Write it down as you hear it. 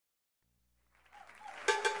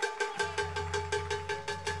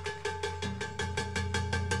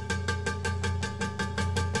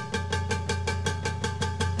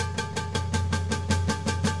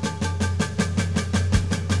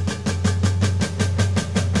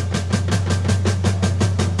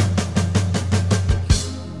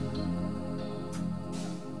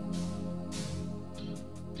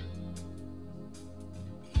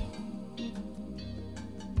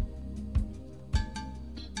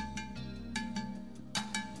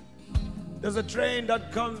There's a train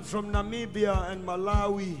that comes from Namibia and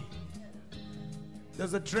Malawi.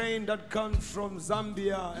 There's a train that comes from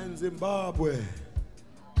Zambia and Zimbabwe.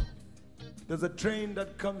 There's a train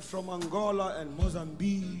that comes from Angola and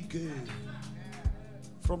Mozambique,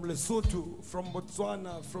 from Lesotho, from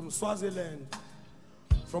Botswana, from Swaziland,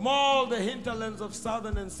 from all the hinterlands of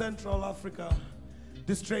southern and central Africa.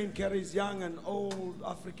 This train carries young and old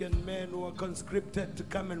African men who are conscripted to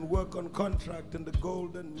come and work on contract in the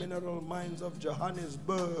gold and mineral mines of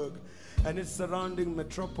Johannesburg and its surrounding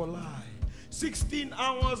metropoli. 16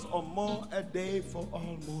 hours or more a day for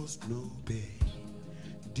almost no pay.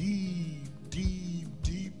 Deep, deep,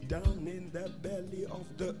 deep down in the belly of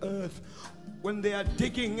the earth, when they are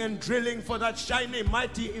digging and drilling for that shiny,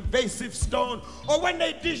 mighty, evasive stone, or when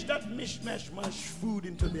they dish that mishmash mush food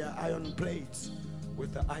into their iron plates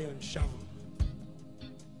with the iron shovel,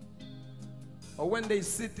 or when they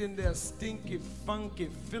sit in their stinky, funky,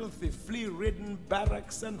 filthy, flea-ridden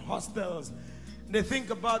barracks and hostels, they think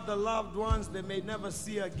about the loved ones they may never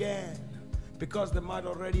see again because they might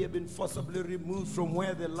already have been forcibly removed from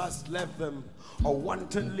where they last left them, or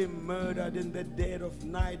wantonly murdered in the dead of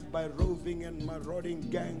night by roving and marauding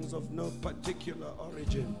gangs of no particular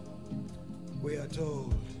origin. We are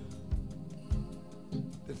told.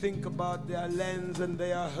 They think about their lands and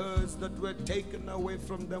their herds that were taken away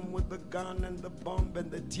from them with the gun and the bomb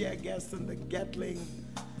and the tear gas and the Gatling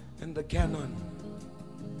and the cannon.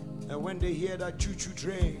 And when they hear that choo-choo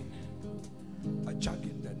train, a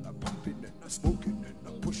chugging and a pumping and a smoking and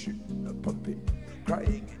a pushing and a pumping,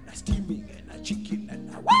 crying and a steaming and a chicken and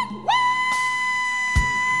a wah, wah,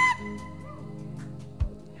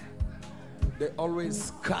 they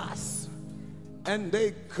always cuss and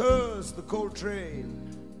they curse the coal train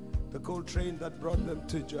that brought them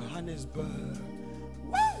to Johannesburg.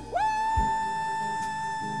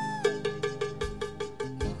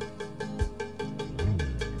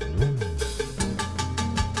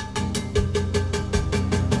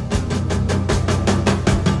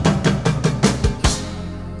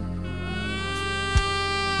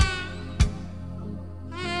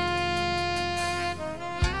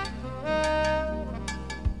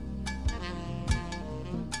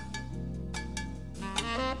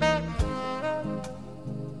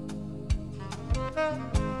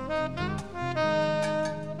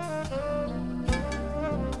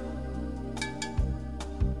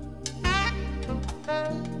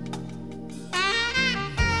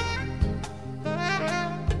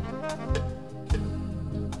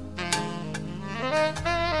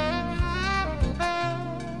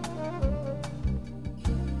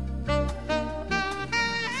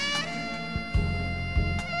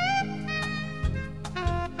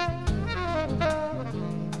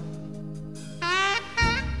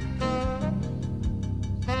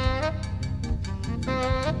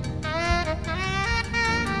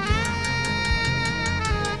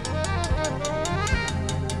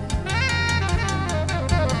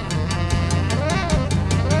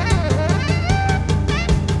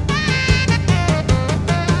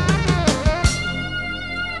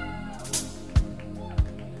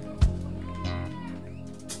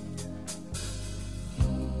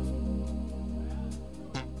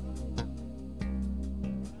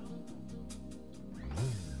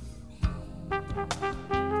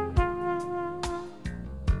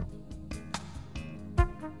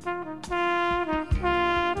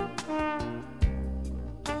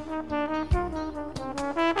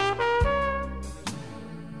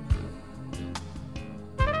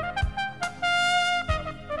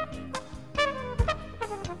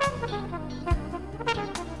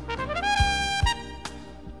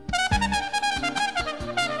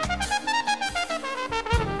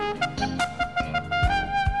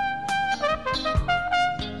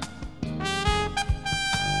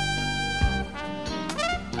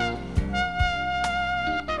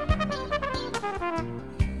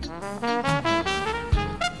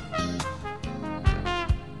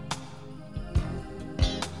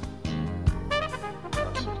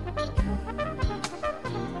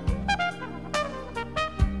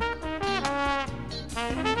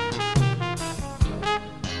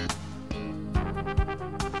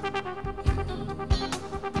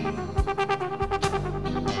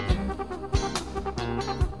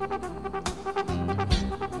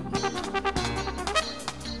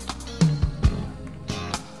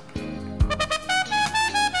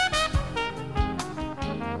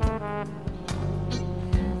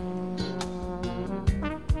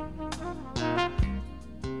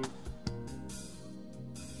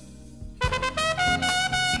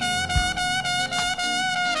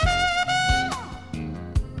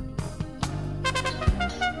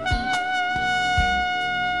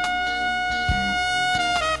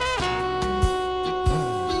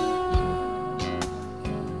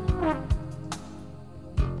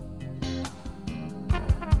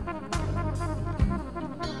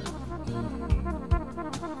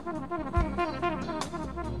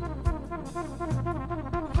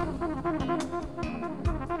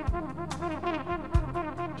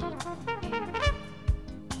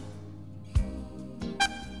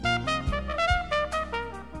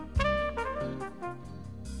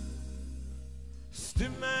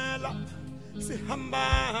 Stimela, sihamba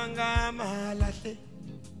ngamalahle,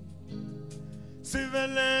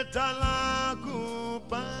 siveleta la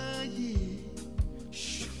kupayi,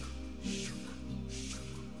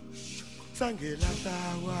 sangela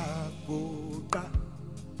wakuqa,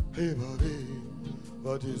 hey babe,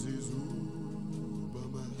 what is izuba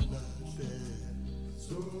malahle,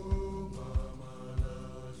 zuba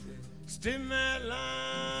malahle, Stimela,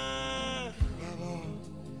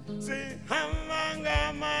 sihamba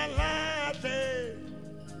ngamalahle,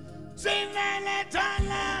 siveleta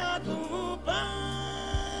la kupayi,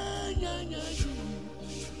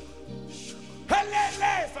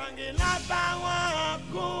 helele sangela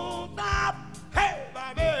wakuqa, hey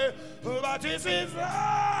babe, what is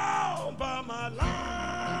izuba malahle.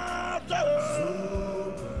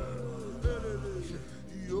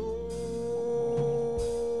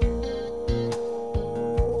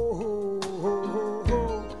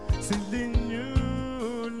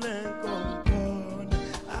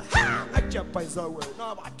 Paisa we no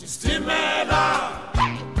about Stimela.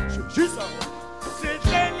 She's a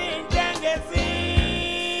sitting jangesi.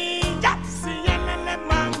 Jasi yelele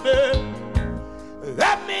mambe.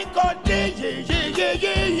 Let me go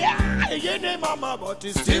yeah. Yene mama but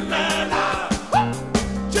Stimela.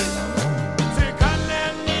 She's a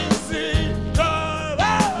sikanenisi.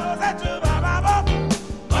 Zetu baba.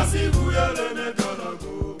 Masibu yelene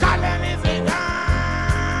kanago. Kalenisi.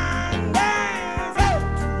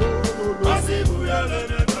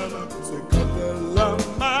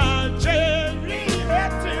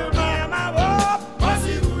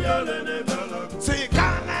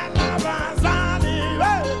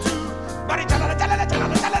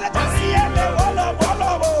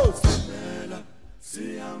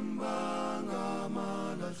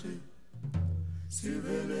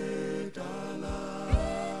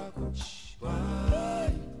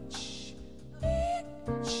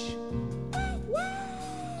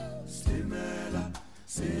 Stimela,